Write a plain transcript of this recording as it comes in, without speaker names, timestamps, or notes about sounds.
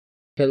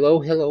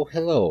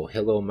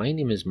Hello, my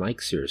name is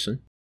Mike Searson.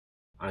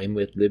 I'm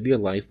with Live Your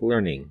Life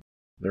Learning,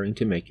 learning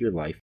to make your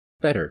life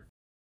better.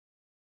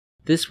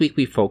 This week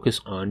we focus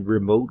on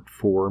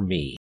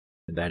Remote4Me.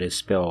 That is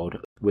spelled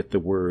with the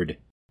word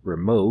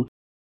remote,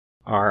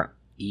 R-E-M-O-T-E,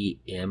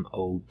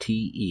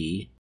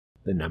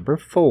 the number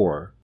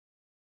 4,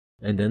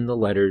 and then the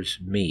letters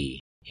me,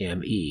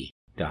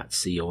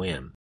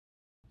 M-E.com.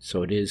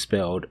 So it is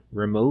spelled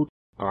remote,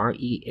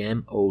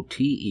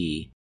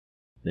 R-E-M-O-T-E,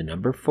 the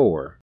number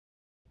 4,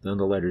 then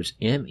the letters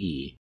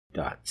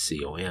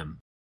me.com.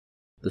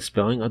 The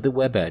spelling of the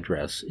web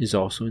address is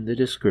also in the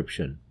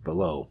description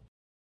below.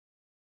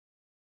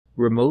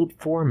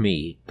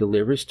 Remote4Me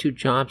delivers to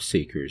job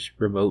seekers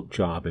remote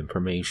job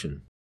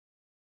information.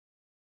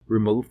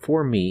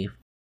 Remote4Me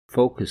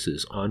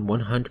focuses on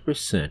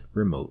 100%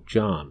 remote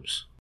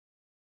jobs.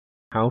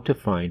 How to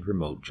find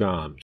remote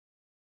jobs.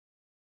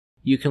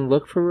 You can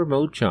look for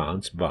remote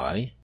jobs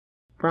by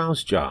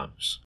Browse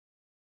Jobs.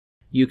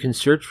 You can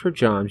search for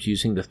jobs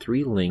using the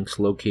 3 links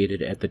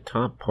located at the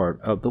top part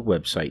of the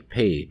website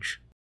page.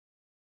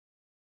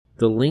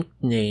 The link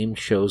name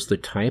shows the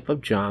type of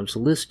jobs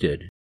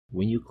listed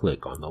when you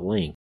click on the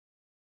link.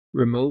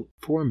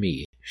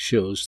 Remote4Me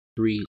shows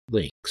 3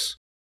 links.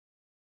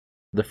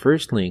 The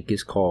first link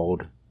is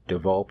called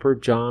Developer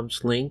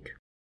Jobs Link.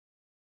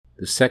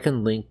 The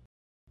second link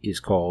is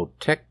called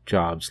Tech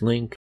Jobs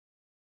Link.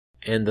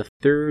 And the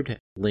third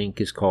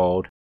link is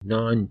called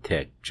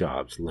Non-Tech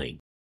Jobs Link.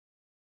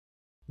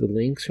 The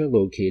links are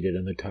located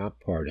on the top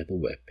part of the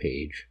web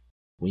page.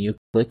 When you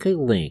click a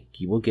link,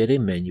 you will get a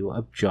menu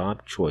of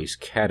job choice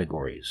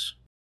categories.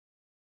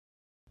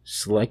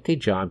 Select a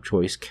job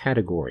choice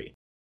category.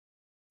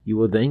 You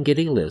will then get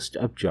a list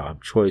of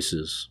job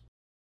choices.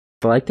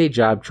 Select a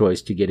job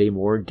choice to get a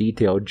more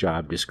detailed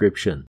job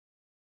description.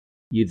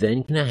 You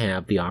then can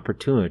have the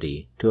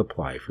opportunity to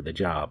apply for the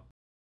job.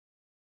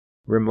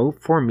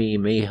 Remote4Me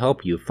may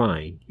help you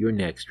find your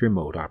next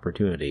remote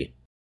opportunity.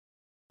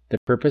 The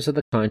purpose of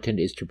the content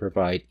is to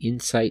provide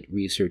insight,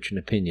 research, and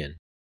opinion,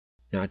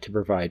 not to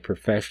provide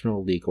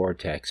professional, legal, or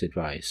tax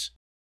advice.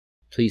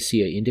 Please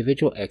see an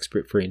individual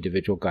expert for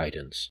individual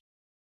guidance.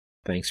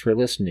 Thanks for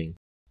listening.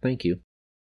 Thank you.